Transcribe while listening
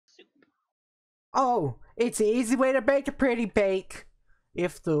Oh, it's an easy way to bake a pretty bake.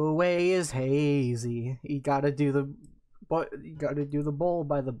 If the way is hazy, you gotta do the bowl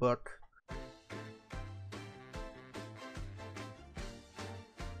by the book.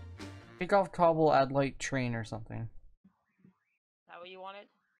 Take off cobble, add light train or something. Is that what you wanted?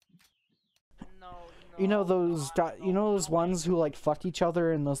 No. You know those ones who like fuck each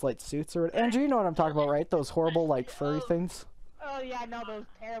other in those like suits or Andrew, you know what I'm talking about, right? Those horrible like furry things. Oh yeah, I know those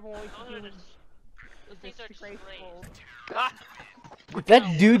terrible. Those things are disgraceful.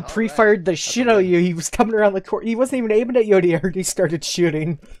 That dude pre-fired the shit out of you. He was coming around the court. He wasn't even aiming at you. He already started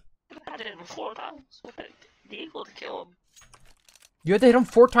shooting. I did him 4 times with the eagle to kill him. You had to hit him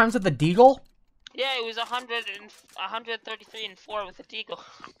 4 times with the deagle? Yeah, it was 133 and 4 with the deagle.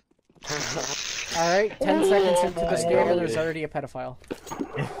 Alright, 10 seconds into this game and there's already a pedophile.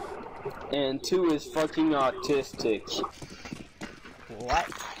 And 2 is fucking autistic. What?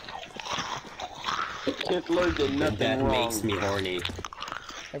 Hitler did nothing that wrong. makes me horny.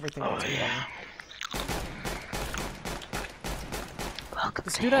 Everything makes me horny.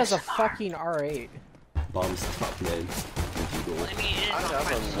 This dude has a fucking R8. Bombs the fuck, man. I mean, I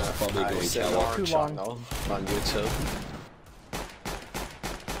have a Too long. channel on YouTube.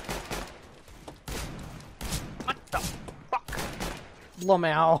 what the fuck?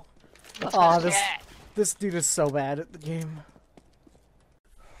 Lamau. Aw, this dude is so bad at the game.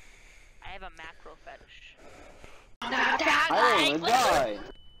 I have a macro fetish. I wanna die.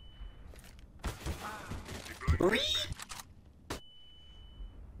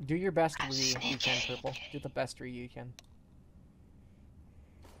 Do your best Ryu you can, Purple. Do the best Ryu you can.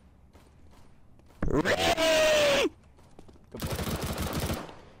 Good boy.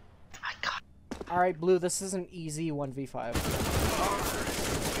 Alright, Blue, this is an easy 1v5.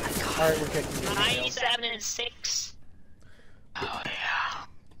 Alright, we're kicking you. 97 and 6. Oh yeah.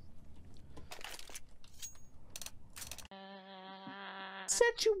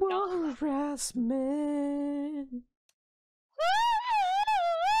 Sexual harassment.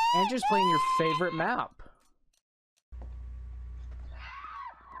 Andrew's playing your favorite map.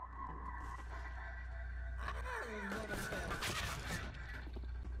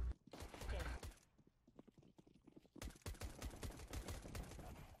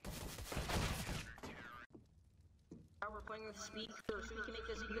 We're playing with speakers so we can make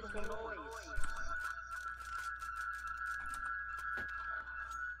this beautiful noise.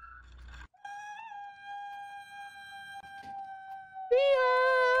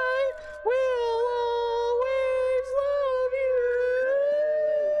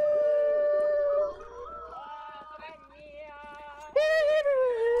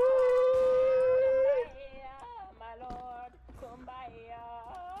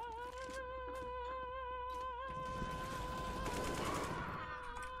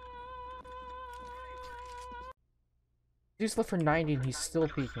 Dude's left for 90 and he's still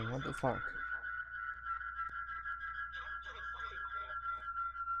peeking. What the fuck?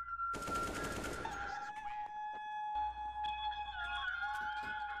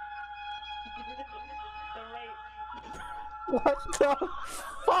 What the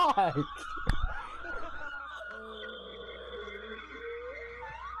fuck?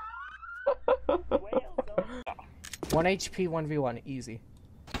 One HP, 1v1, easy.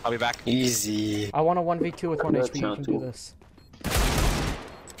 I'll be back. Easy. I want a 1v2 with 1 HP, you can do this.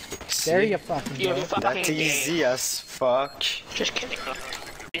 There you fucking You're go. fucking That's easy as fuck. Just kidding.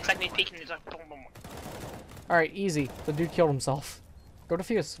 It's like me peeking. It's like boom, boom. Alright, easy. The dude killed himself. Go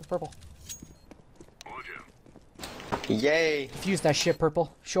defuse, Purple. Yay. Defuse that shit,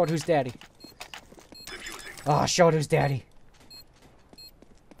 Purple. Show it who's daddy. Ah, oh, show it who's daddy.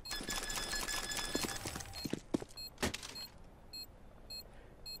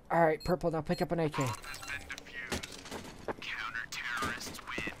 Alright, Purple, now pick up an AK.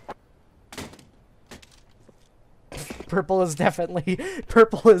 Purple is definitely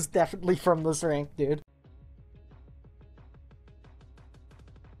from this rank, dude.